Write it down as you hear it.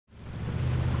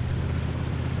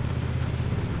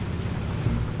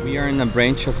We are in a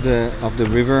branch of the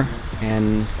river,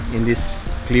 and in this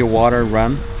clear water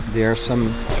run there are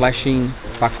some flashing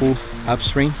pacu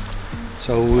upstream.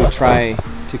 So we'll try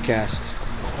to cast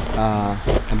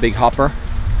a big hopper,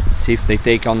 see if they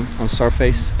take on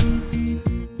surface.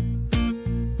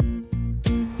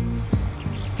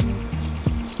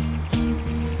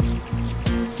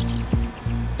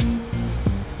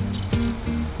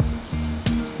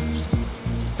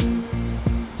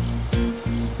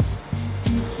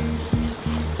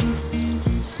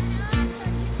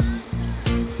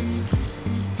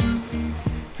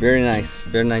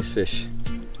 Very nice fish.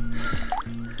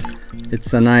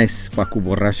 It's a nice pacu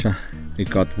borracha we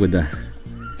caught with a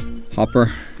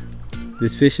hopper.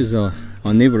 This fish is a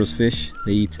omnivorous fish.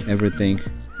 They eat everything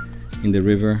in the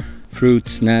river: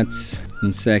 fruits, nuts,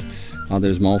 insects,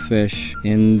 other small fish.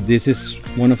 And this is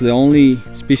one of the only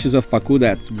species of pacu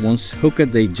that once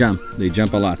hooked, they jump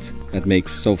a lot. That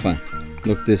makes so fun.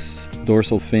 Look, this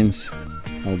dorsal fins,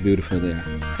 how beautiful they are.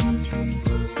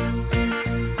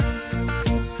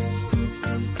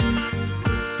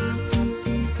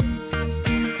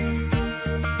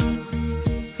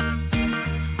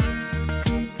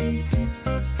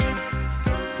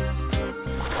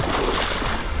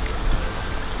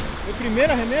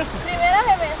 Primeiro arremesso? Primeiro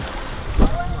arremesso.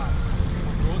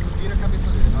 O outro vira a cabeça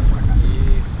dele, olha pra cá.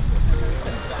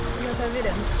 Não tá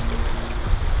virando.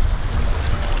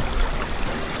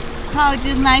 How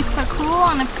this nice pacu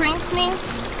on a prince nymph.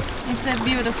 It's a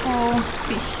beautiful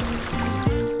fish.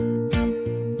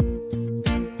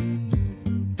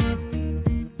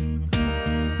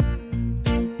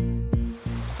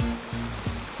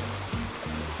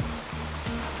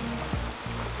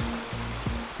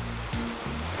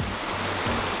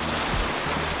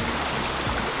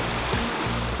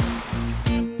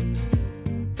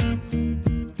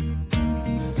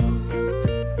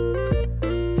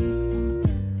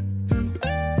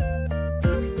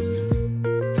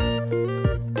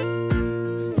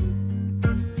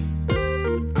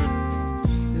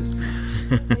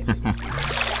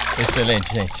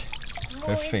 Excelente, gente. Muito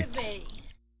Perfeito. bem.